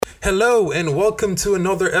Hello and welcome to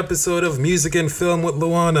another episode of Music and Film with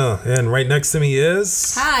Luana. And right next to me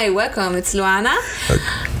is... Hi, welcome. It's Luana.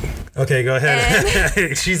 Okay, go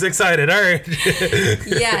ahead. She's excited. All right.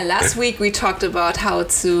 Yeah, last week we talked about how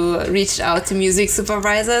to reach out to music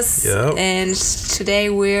supervisors. Yep. And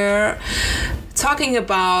today we're talking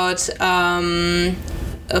about a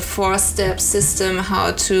 4-step system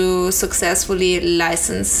how to successfully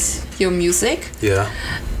license your music. Yeah.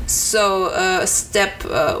 So step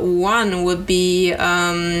 1 would be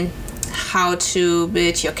how to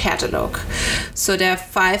build your catalog. So there are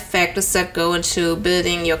 5 factors that go into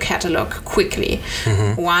building your catalog quickly.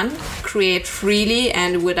 Mm-hmm. 1, create freely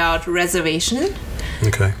and without reservation.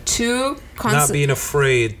 Okay. 2, not being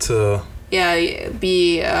afraid to... Yeah,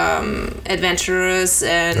 be adventurous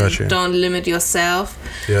and Gotcha. Don't limit yourself.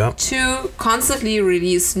 Yeah. 2, constantly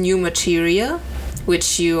release new material,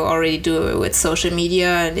 which you already do with social media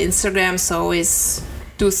and Instagram, so always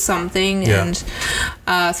do something. Yeah.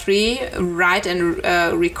 And 3, write and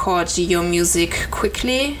record your music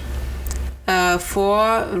quickly.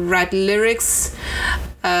 4, write lyrics,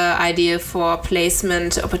 ideal for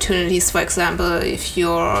placement opportunities. For example, if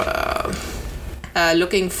you're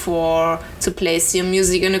looking to place your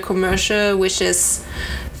music in a commercial which is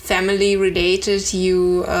family related,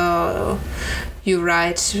 you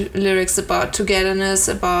write lyrics about togetherness,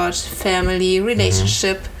 about family,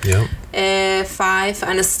 relationship. Mm-hmm. Yep. 5,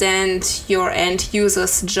 understand your end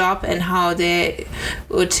user's job and how they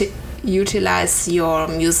would utilize your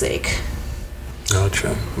music.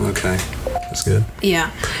 Gotcha. Okay. That's good. Yeah.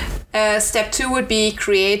 Step 2 would be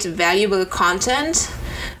create valuable content.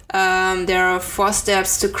 There are 4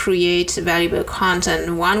 steps to create valuable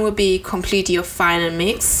content. 1 would be complete your final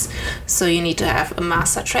mix. So you need to have a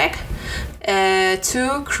master track.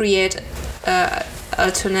 2, create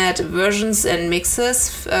alternate versions and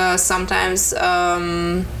mixes. Sometimes,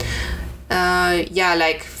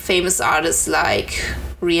 like famous artists like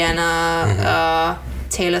Rihanna, Mm-hmm.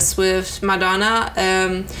 Taylor Swift, Madonna.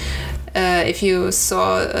 If you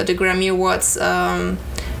saw the Grammy Awards,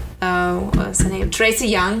 what's her name? Tracy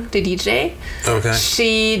Young, the DJ. Okay.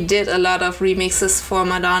 She did a lot of remixes for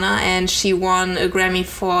Madonna, and she won a Grammy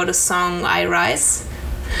for the song "I Rise."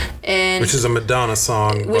 And which is a Madonna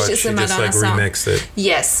song, but she just like remixed it.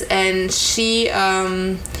 Yes, and she,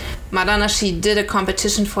 Madonna, she did a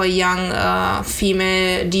competition for young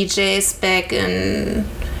female DJs back in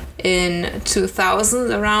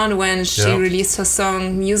 2000 around when she released her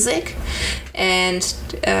song Music, and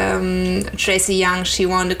Tracy Young, she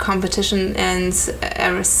won the competition, and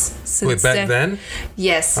ever since Wait, back then?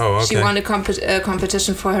 Yes. Oh, okay. She won a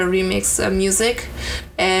competition for her remix Music,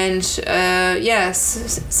 and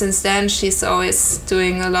since then she's always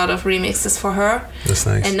doing a lot of remixes for her. That's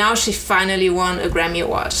nice. And now she finally won a Grammy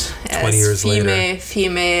Award 20 years later.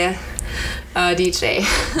 Female DJ.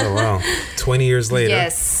 Oh wow. 20 years later.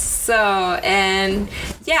 Yes. So, and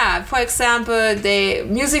yeah, for example,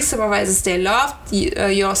 music supervisors, they love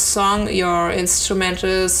your song, your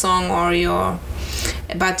instrumental song,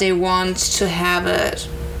 but they want to have it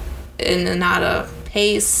in another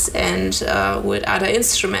pace and with other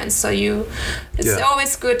instruments. So it's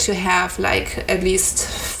always good to have like at least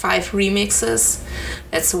 5 remixes.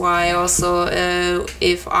 That's why also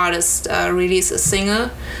if artists release a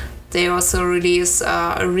single, they also release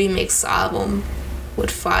a remix album with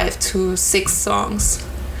 5 to 6 songs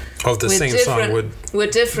of the same song with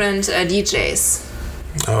different DJs.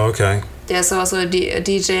 Oh, okay. There's also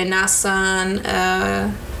DJ Nassan,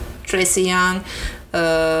 Tracy Young,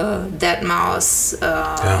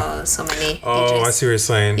 Deadmau5, so many Oh, DJs. I see what you're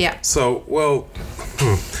saying. Yeah. So,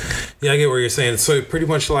 I get what you're saying. So pretty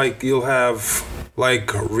much like you'll have like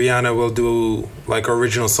Rihanna will do like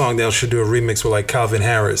original song, then she'll do a remix with like Calvin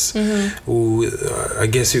Harris, who I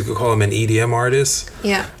guess you could call him an EDM artist.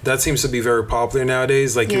 Yeah. That seems to be very popular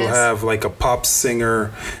nowadays. Like you'll have like a pop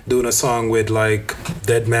singer doing a song with like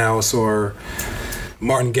Deadmau5 or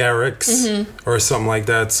Martin Garrix or something like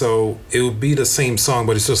that. So it would be the same song,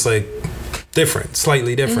 but it's just like different,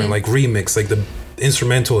 slightly different, like remix, like the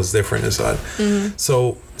instrumental is different inside.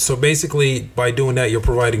 So basically by doing that you're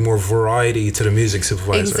providing more variety to the music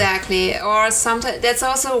supervisor. Exactly. Or sometimes that's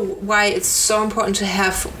also why it's so important to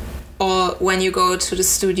have, or when you go to the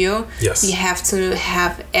studio, you have to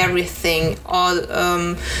have everything, all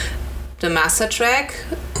the master track,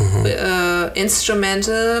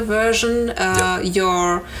 instrumental version,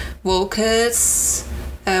 your vocals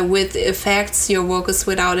with effects, your vocals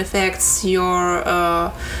without effects, your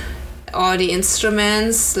all the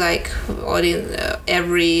instruments, like all the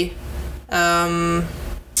every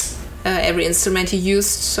instrument you used.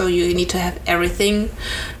 So you need to have everything,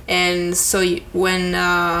 and so when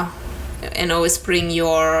and always bring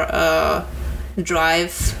your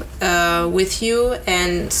drive with you,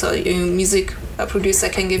 and so your music producer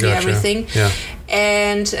can give you everything. Yeah.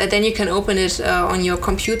 And then you can open it on your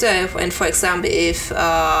computer. And for example, if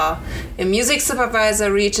a music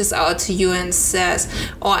supervisor reaches out to you and says,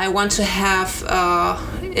 "Oh, I want to have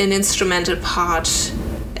an instrumental part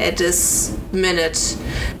at this minute,"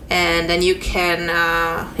 and then you can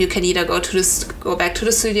either go back to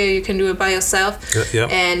the studio, you can do it by yourself,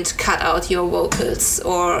 and cut out your vocals.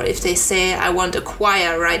 Or if they say, "I want a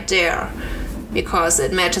choir right there," because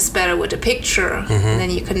it matches better with the picture, then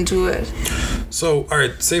you can do it. So, all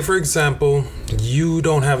right, say for example, you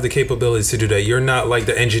don't have the capabilities to do that. You're not like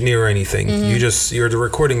the engineer or anything. You're the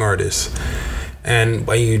recording artist. And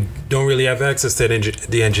you don't really have access to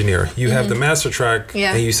the engineer. You have the master track,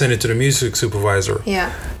 and you send it to the music supervisor.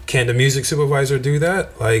 Yeah. Can the music supervisor do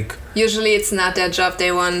that? Like, usually it's not their job.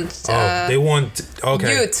 They want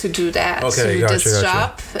you to do that. Okay, to do this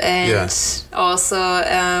job. And also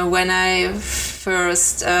when I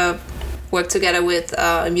first worked together with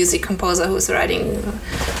a music composer who's writing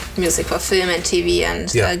music for film and TV and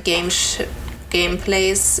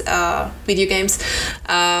gameplays, video games.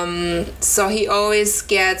 So he always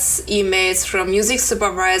gets emails from music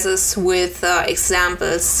supervisors with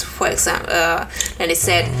examples. For example, and he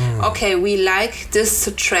said, "Okay, we like this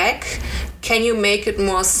track. Can you make it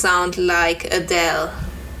more sound like Adele?"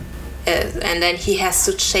 And then he has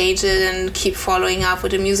to change it and keep following up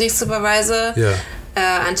with the music supervisor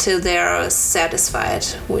until they're satisfied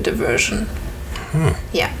with the version.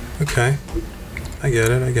 Yeah. Okay. I get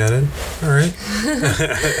it. All right.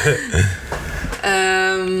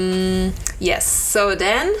 Yes. So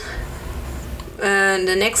then,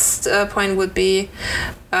 the next point would be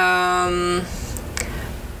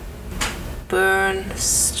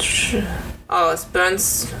burns. I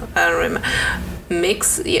don't remember.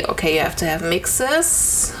 Mix. Yeah. Okay. You have to have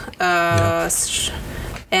mixes.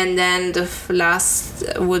 And then the last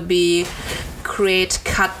would be create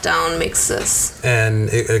cut down mixes. And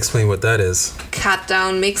explain what that is. Cut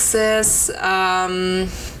down mixes.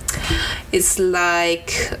 It's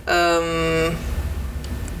like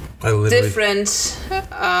different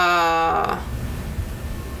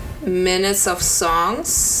minutes of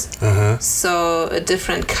songs. So a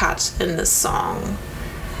different cut in the song.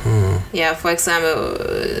 Yeah, for example,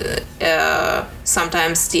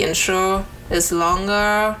 sometimes the intro is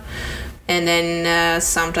longer, and then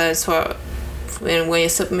sometimes when you're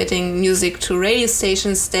submitting music to radio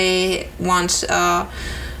stations, they want a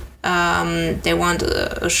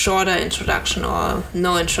shorter introduction or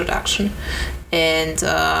no introduction, and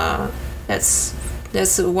that's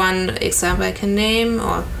one example I can name,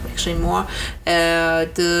 or actually more.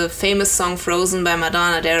 The famous song "Frozen" by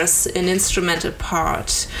Madonna. There's an instrumental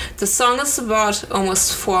part. The song is about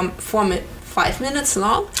almost 5 minutes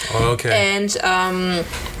long. Oh, okay. And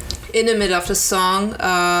in the middle of the song,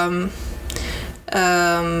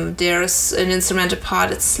 there's an instrumental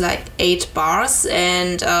part. It's like 8 bars,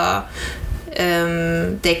 and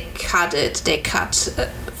they cut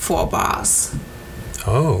 4 bars.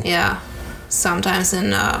 Oh. Yeah. Sometimes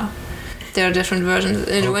there are different versions.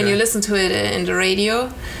 When you listen to it in the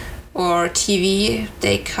radio or TV,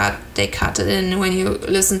 they cut it. And when you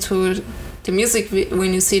listen to the music,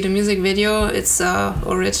 when you see the music video, it's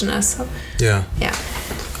original. So. Yeah. Yeah.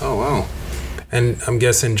 Oh wow. And I'm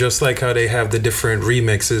guessing just like how they have the different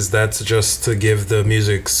remixes, that's just to give the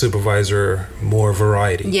music supervisor more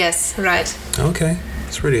variety. Yes, right. Okay,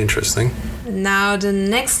 it's pretty interesting. Now the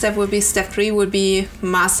next step would be step 3 would be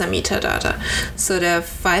master metadata. So there are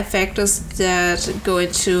 5 factors that go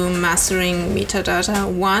into mastering metadata.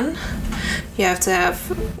 1, you have to have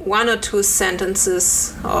 1 or 2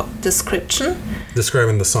 sentences of description.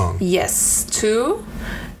 Describing the song. Yes. 2,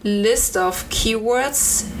 list of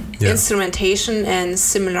keywords, instrumentation, and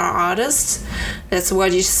similar artists. That's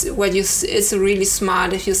what you. It's really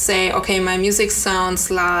smart if you say, okay, my music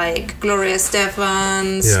sounds like Gloria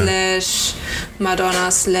Estefan /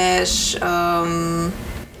 Madonna /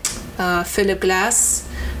 Philip Glass.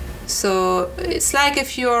 So it's like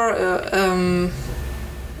if you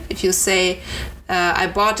say, I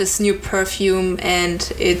bought this new perfume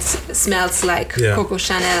and it smells like Coco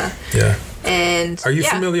Chanel. Yeah. And are you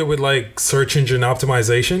familiar with like search engine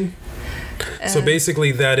optimization? So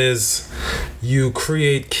basically, that is, you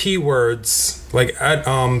create keywords. Like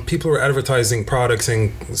people who are advertising products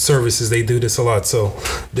and services, they do this a lot. So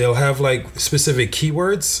they'll have like specific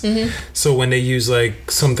keywords. So when they use like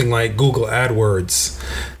something like Google AdWords,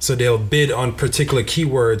 so they'll bid on particular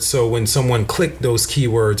keywords. So when someone click those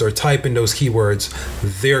keywords or type in those keywords,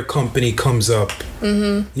 their company comes up.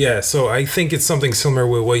 Yeah. So I think it's something similar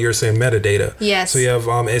with what you're saying, metadata. Yes. So you have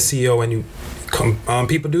SEO, and you.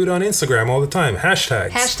 People do it on Instagram all the time.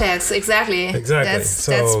 Hashtags, exactly. So that's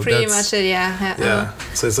pretty much it. Yeah.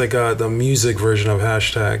 So it's like the music version of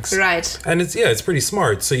hashtags, right? And it's pretty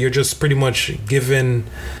smart. So you're just pretty much giving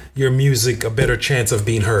your music a better chance of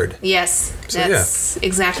being heard. Yes, that's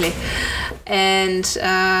exactly. And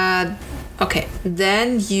okay,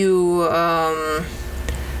 then you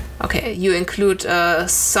you include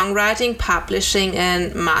songwriting, publishing,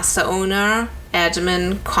 and master owner,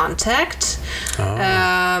 admin, contact.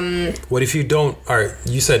 What if you don't? All right,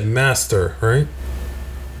 you said master, right?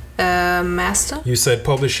 Master? You said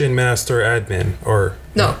publishing, master, admin, or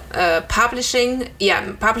no? Publishing,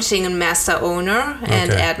 publishing and master owner,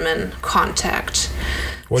 and admin, contact.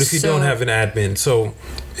 What if you don't have an admin? So,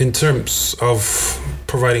 in terms of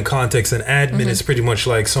providing context, an admin is pretty much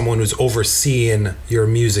like someone who's overseeing your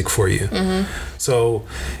music for you. So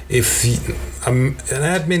if an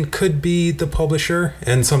admin could be the publisher,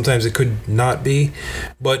 and sometimes it could not be,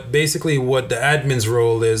 but basically what the admin's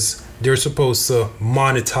role is, they're supposed to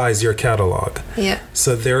monetize your catalog. Yeah.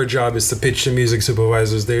 So their job is to pitch to music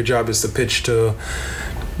supervisors. Their job is to pitch to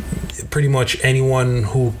pretty much anyone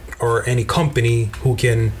or any company who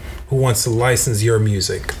wants to license your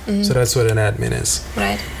music. So that's what an admin is.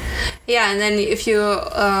 Right. Yeah, and then if you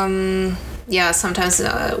sometimes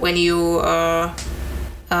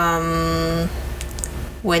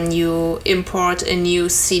when you import a new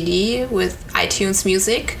CD with iTunes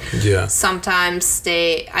Music, sometimes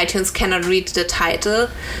iTunes cannot read the title,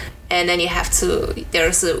 and then you have to,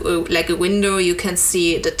 there's a window, you can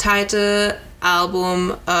see the title,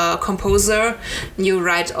 album, composer. You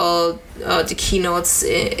write all the keynotes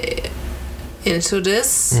into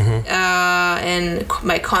this, and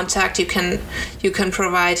by contact you can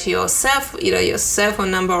provide yourself, either your cell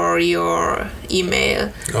phone number or your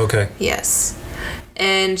email. Okay. Yes.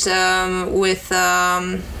 And with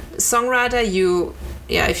songwriter,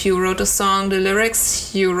 if you wrote a song, the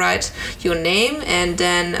lyrics, you write your name, and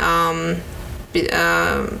then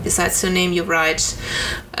besides your name, you write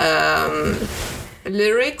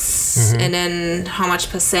lyrics, and then how much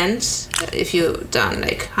percent, if you done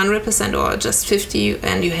like 100% or just 50,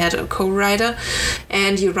 and you had a co-writer,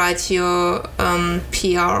 and you write your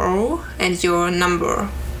PRO and your number,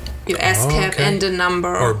 your ASCAP and the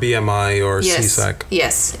number, or BMI or CSAC.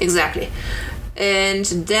 Yes, exactly. And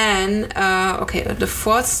then the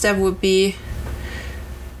fourth step would be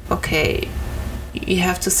you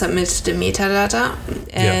have to submit the metadata,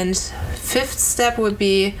 and fifth step would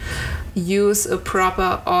be use a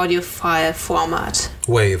proper audio file format.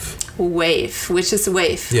 WAV, which is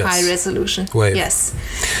WAV, yes. High resolution. WAV. Yes.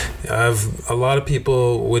 A lot of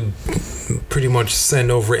people would pretty much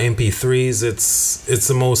send over MP3s. It's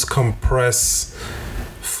the most compressed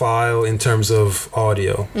file in terms of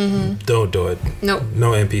audio. Don't do it. No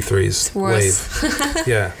MP3s. It's worse.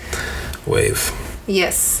 WAV. WAV.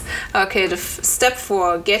 Yes. Okay, step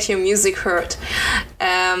 4, get your music heard.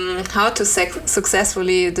 How to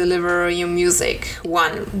successfully deliver your music.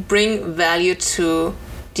 1, bring value to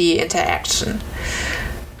the interaction.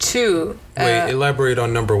 2, elaborate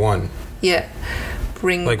on number 1. Yeah,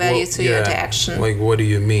 bring value to your interaction. Like, what do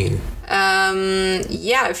you mean?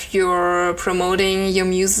 If you're promoting your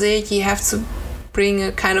music, you have to bring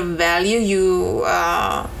a kind of value.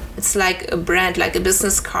 It's like a brand, like a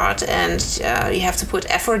business card, and you have to put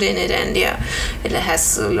effort in it, and it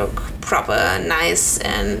has to look proper, nice,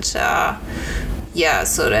 and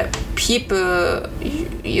so that people,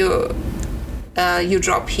 you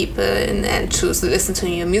draw people in and to listen to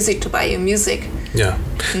your music, to buy your music. Yeah.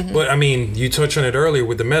 But I mean, you touched on it earlier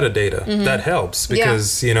with the metadata. That helps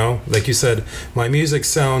because, like you said, my music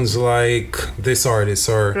sounds like this artist,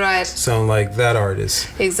 or sound like that artist.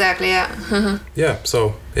 Exactly, yeah. Yeah,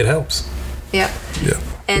 so it helps. Yeah. Yeah.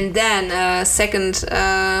 And then second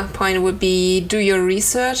point would be do your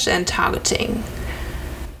research and targeting.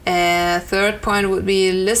 Third point would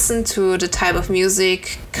be listen to the type of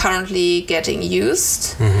music currently getting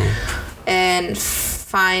used, and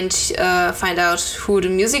find out who the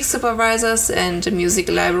music supervisors and the music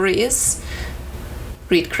library is.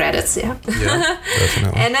 Read credits, Yeah,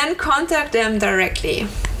 definitely. And then contact them directly.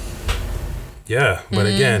 Yeah, but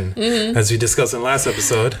again, as we discussed in last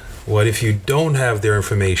episode, what if you don't have their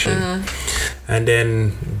information? And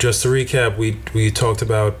then just to recap, we talked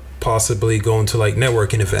about possibly going to like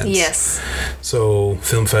networking events. Yes. So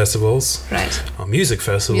film festivals. Right. Music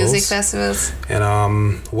festivals. And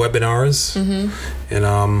webinars. And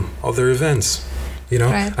other events. You know,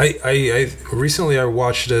 right. I recently I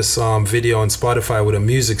watched this video on Spotify with a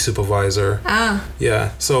music supervisor.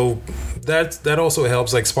 Yeah. So that also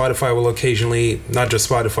helps. Like Spotify will occasionally, not just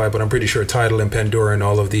Spotify, but I'm pretty sure Tidal and Pandora and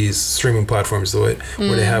all of these streaming platforms do it,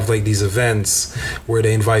 where they have like these events where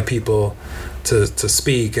they invite people to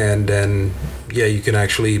speak, and then you can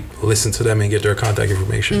actually listen to them and get their contact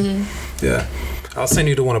information. Yeah. I'll send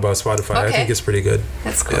you the one about Spotify. Okay. I think it's pretty good.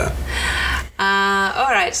 That's cool. Yeah.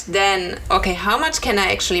 All right, then, okay, how much can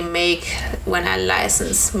I actually make when I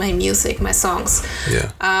license my music, my songs?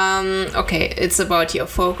 Yeah. Okay, it's about your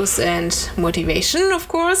focus and motivation, of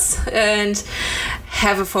course, and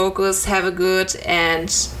have a focus, have a good,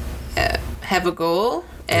 and have a goal.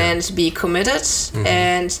 And be committed.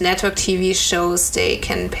 And network TV shows, they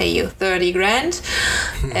can pay you 30 grand.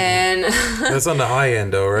 And that's on the high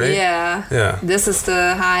end though, right? Yeah. This is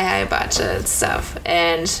the high budget stuff.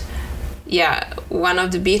 And one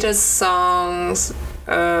of the Beatles songs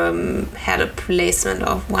had a placement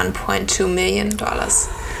of $1.2 million.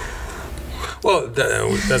 Well,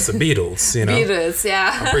 that's the Beatles, you know. Beatles,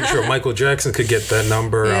 yeah. I'm pretty sure Michael Jackson could get that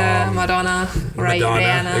number. Yeah, Madonna,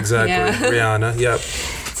 Rihanna, exactly. Yeah. Rihanna, yep.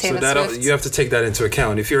 Taylor Swift. You have to take that into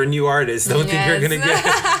account. If you're a new artist, don't think you're going to get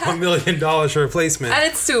 $1 million for a placement. And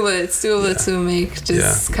it's doable to make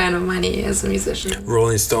this kind of money as a musician.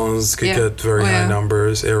 Rolling Stones could get very high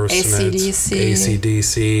numbers. Aerosmith,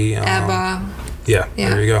 AC/DC, ABBA. Yeah,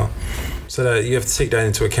 there you go. So that you have to take that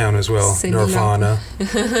into account as well. Nirvana.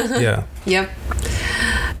 Yep.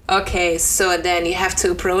 Okay, so then you have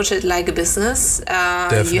to approach it like a business.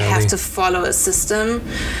 Definitely. You have to follow a system.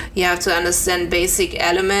 You have to understand basic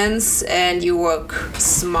elements, and you work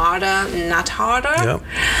smarter, not harder. Yep.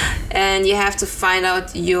 And you have to find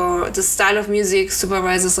out the style of music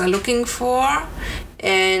supervisors are looking for,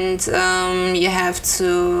 and you have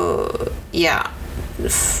to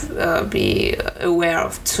be aware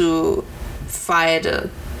of to file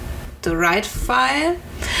the right file,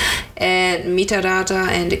 and metadata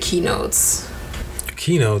and the keynotes.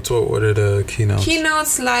 Keynotes? What are the keynotes?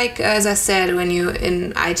 Keynotes, like, as I said, when you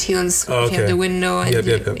in iTunes, you have the window.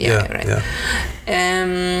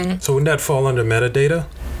 And so wouldn't that fall under metadata?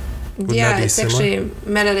 It's actually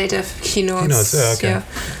metadata of keynotes.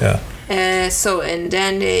 So, and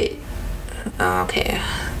then they...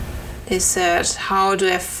 They said, how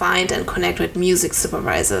do I find and connect with music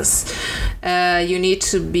supervisors? You need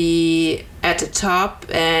to be at the top,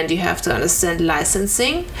 and you have to understand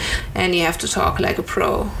licensing, and you have to talk like a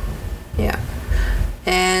pro. Yeah.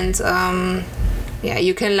 And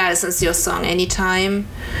you can license your song anytime,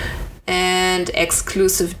 and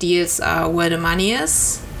exclusive deals are where the money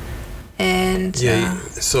is. And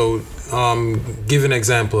so give an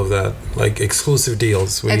example of that, like exclusive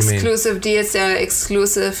deals. What do you mean? Exclusive deals, there are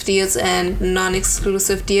exclusive deals and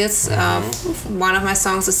non-exclusive deals. One of my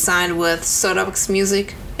songs is signed with Sodabox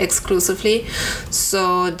Music exclusively,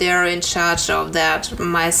 so they're in charge of that.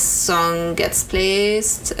 My song gets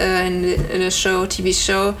placed in a show, TV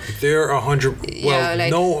show. They're 100. Well,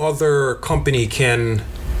 no other company can.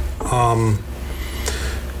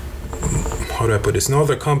 How do I put this? No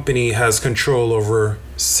other company has control over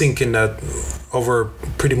syncing that, over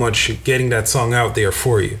pretty much getting that song out there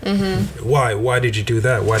for you. Why did you do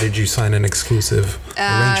that? Why did you sign an exclusive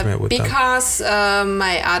arrangement with them? Because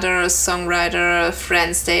my other songwriter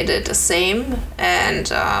friends, they did the same,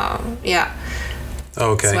 and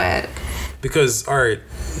okay. Because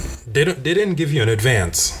they didn't give you an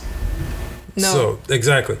advance. No. So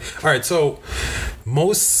exactly. All right. So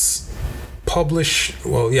most publishers,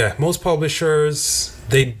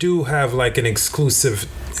 they do have like an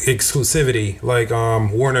exclusivity, like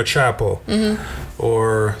Warner Chappell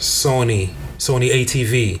or Sony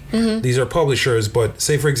ATV. These are publishers, but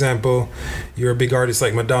say for example, you're a big artist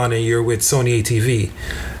like Madonna, you're with Sony ATV.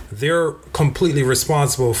 They're completely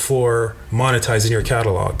responsible for monetizing your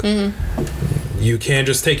catalog. You can't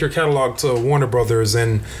just take your catalog to Warner Brothers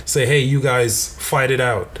and say, hey, you guys fight it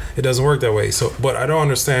out. It doesn't work that way. So, but I don't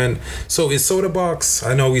understand. So is Sodabox,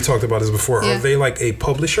 I know we talked about this before, are they like a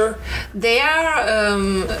publisher? They are a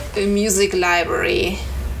music library.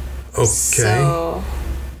 Okay. So,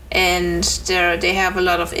 and they have a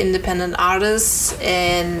lot of independent artists,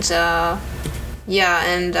 and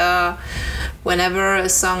whenever a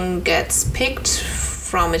song gets picked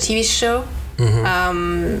from a TV show,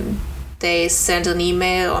 they send an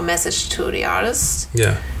email or message to the artist.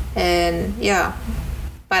 Yeah. And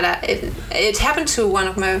but it happened to one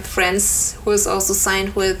of my friends who is also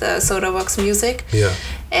signed with Sodabox Music. Yeah.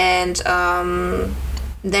 And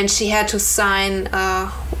then she had to sign. How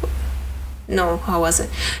was it?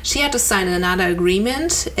 She had to sign another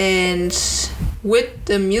agreement and with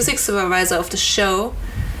the music supervisor of the show.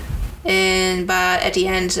 But at the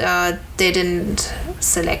end, they didn't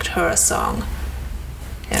select her song.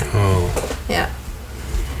 Yeah. Oh. Yeah.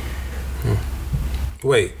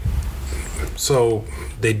 Wait. So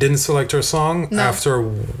they didn't select her song after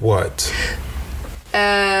what?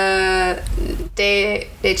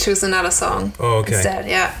 They choose another song. Oh, okay. Instead,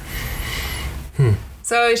 yeah.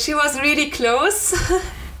 So she was really close,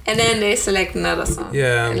 and then they select another song.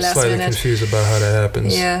 Yeah, I'm slightly confused about how that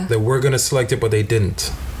happens. Yeah. They were gonna select it, but they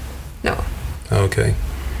didn't. No. Okay.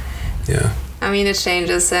 Yeah. I mean, it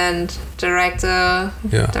changes, and director,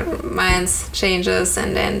 the minds changes,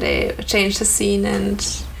 and then they change the scene, and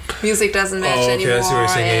music doesn't match anymore. I see what you're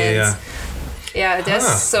saying. Yeah, there's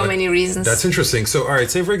so many reasons. That's interesting. So, all right,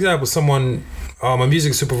 say for example, someone, a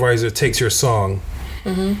music supervisor takes your song,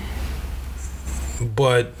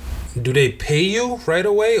 but do they pay you right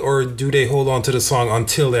away, or do they hold on to the song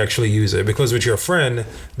until they actually use it? Because with your friend,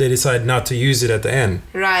 they decide not to use it at the end.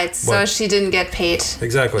 Right, so she didn't get paid.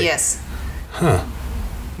 Exactly. Yes. Huh.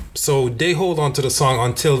 So they hold on to the song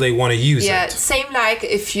until they want to use it. Yeah, same like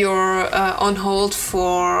if you're on hold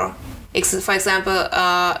for example,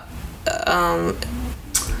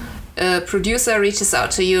 a producer reaches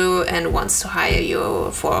out to you and wants to hire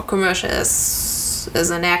you for a commercial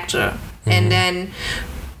as an actor. And then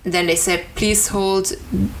they say, please hold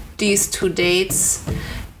these 2 dates.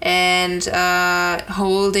 And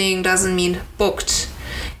holding doesn't mean booked.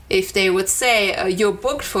 If they would say you're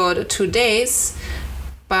booked for the 2 days,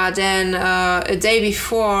 but then a day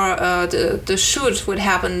before the shoot would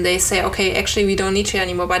happen, they say, okay, actually we don't need you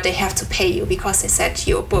anymore, but they have to pay you because they said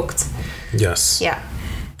you're booked. Yes. Yeah.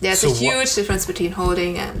 There's a huge difference between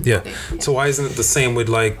holding and booking. So why isn't it the same with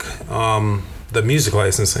like the music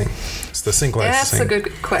licensing? It's the sync licensing. That's a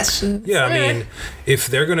good question. Yeah, I mean, if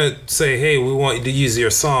they're going to say, hey, we want you to use your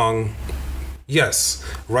song, yes,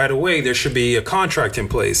 right away there should be a contract in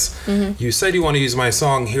place. You said you want to use my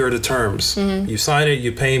song, here are the terms. You sign it,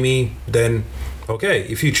 you pay me, then okay.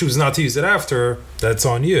 If you choose not to use it after, that's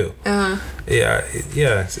on you. Yeah,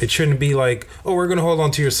 it shouldn't be like, oh, we're going to hold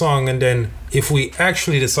on to your song, and then if we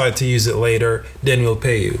actually decide to use it later, then we'll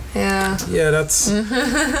pay you. Yeah, that's...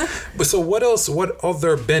 But so what else, what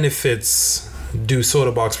other benefits do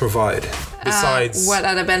Sodabox provide besides what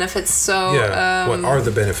other benefits? So what are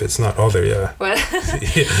the benefits? Not other, Well,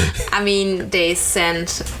 I mean, they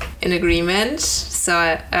send an agreement. So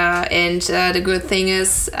and the good thing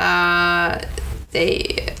is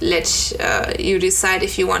they let you decide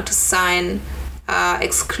if you want to sign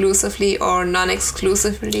exclusively or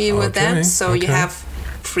non-exclusively with them. So you have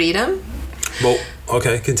freedom. Well,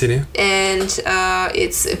 okay, continue. And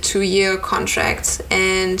it's a 2-year contract,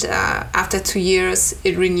 and after 2 years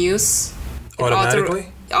it renews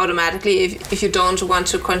automatically. If you don't want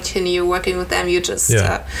to continue working with them, you just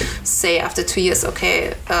say after 2 years,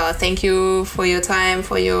 okay, thank you for your time,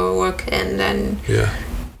 for your work, and then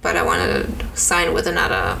but I want to sign with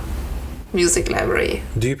another music library.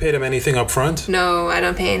 Do you pay them anything up front? No, I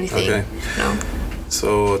don't pay anything. Okay. No.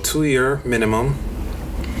 So 2-year minimum.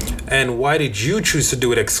 And why did you choose to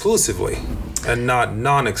do it exclusively and not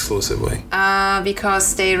non-exclusively?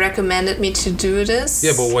 Because they recommended me to do this.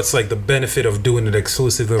 Yeah, but what's like the benefit of doing it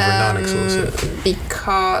exclusively over non-exclusive?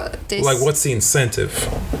 Because like, what's the incentive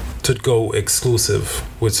to go exclusive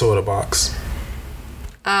with Sodabox?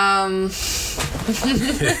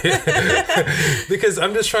 Because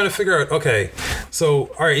I'm just trying to figure out, okay,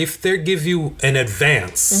 so all right, if they give you an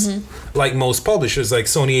advance, like most publishers, like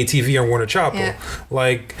Sony ATV or Warner Chappell,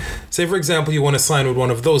 like say for example you want to sign with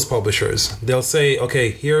one of those publishers, they'll say,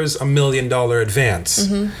 okay, here's $1 million advance,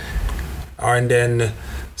 and then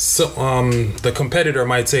the competitor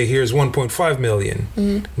might say, here's 1.5 million.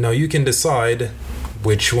 Now you can decide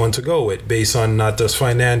which one to go with based on not just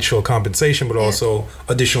financial compensation but also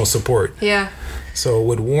additional support. So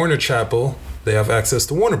with Warner Chappell, they have access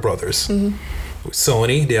to Warner Brothers. With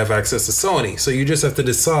Sony, they have access to Sony. So you just have to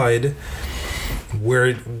decide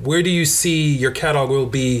where do you see your catalog will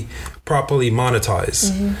be properly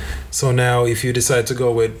monetized. So now if you decide to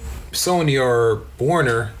go with Sony or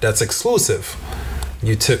Warner, that's exclusive.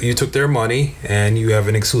 You took their money and you have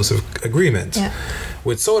an exclusive agreement.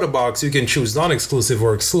 With Sodabox, you can choose non-exclusive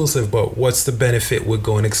or exclusive, but what's the benefit with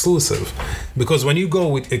going exclusive? Because when you go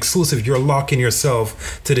with exclusive, you're locking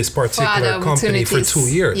yourself to this particular company for 2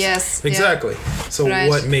 years. Yes. Exactly. Yeah. So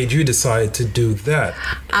what made you decide to do that?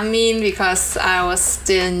 I mean, because I was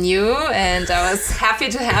still new and I was happy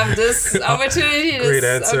to have this opportunity. Great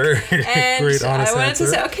answer. Okay. And Great, honest I wanted answer.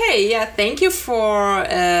 to say, okay, yeah, thank you for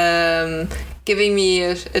giving me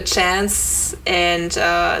a chance, and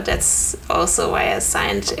that's also why I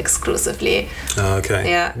signed exclusively. Okay.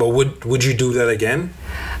 Yeah. But would you do that again?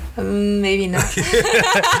 Maybe not. Yeah,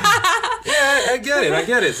 I get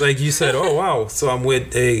it. It's like you said, oh wow, so I'm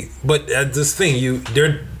with but at this thing,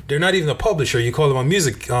 they're not even a publisher. You call them a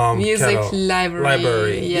music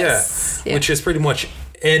library. Yes. Yeah. Which is pretty much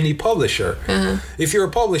any publisher. Uh-huh. If you're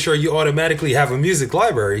a publisher, you automatically have a music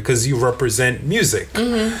library because you represent music.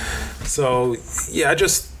 Mm-hmm. So yeah, I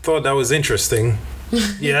just thought that was interesting.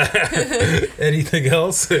 Yeah. Anything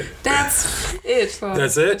else? That's it for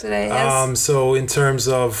today. Yes. So in terms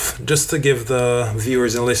of, just to give the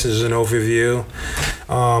viewers and listeners an overview,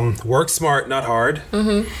 work smart, not hard.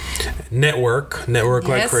 Mm-hmm. Network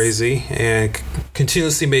like crazy, and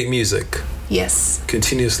continuously make music. Yes.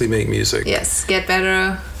 Continuously make music. Yes. Get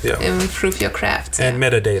better. Yeah. Improve your craft. And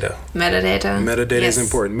metadata. Metadata is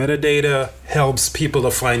important. Metadata helps people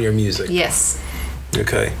to find your music. Yes.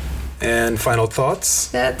 Okay. And final thoughts?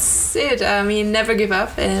 That's it. I mean, never give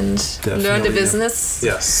up and learn the business.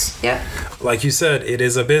 Yes. Yeah. Like you said, it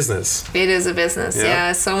is a business. It is a business.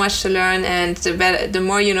 Yeah. So much to learn, and the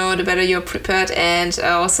more you know, the better you're prepared, and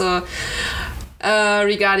also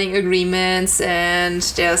regarding agreements, and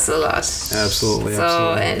there's a lot. Absolutely.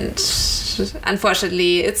 And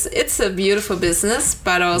unfortunately, it's a beautiful business,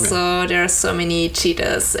 but also there are so many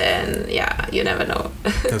cheaters, and you never know.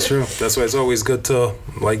 That's true. That's why it's always good to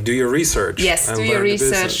do your research. Yes, do your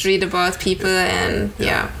research, read about people, and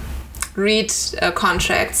read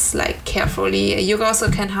contracts carefully. You also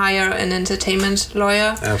can hire an entertainment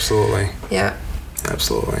lawyer. Absolutely. Yeah.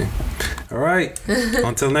 Absolutely. All right.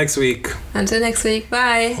 Until next week. Until next week.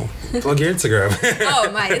 Bye. Plug your Instagram.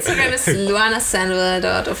 My Instagram is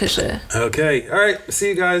luanasandwell.official. Okay. All right. See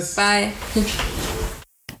you guys. Bye.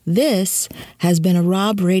 This has been a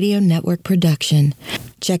Rob Radio Network production.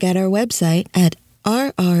 Check out our website at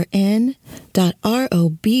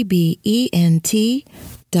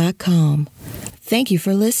rrn.robbent.com. Thank you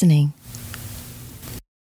for listening.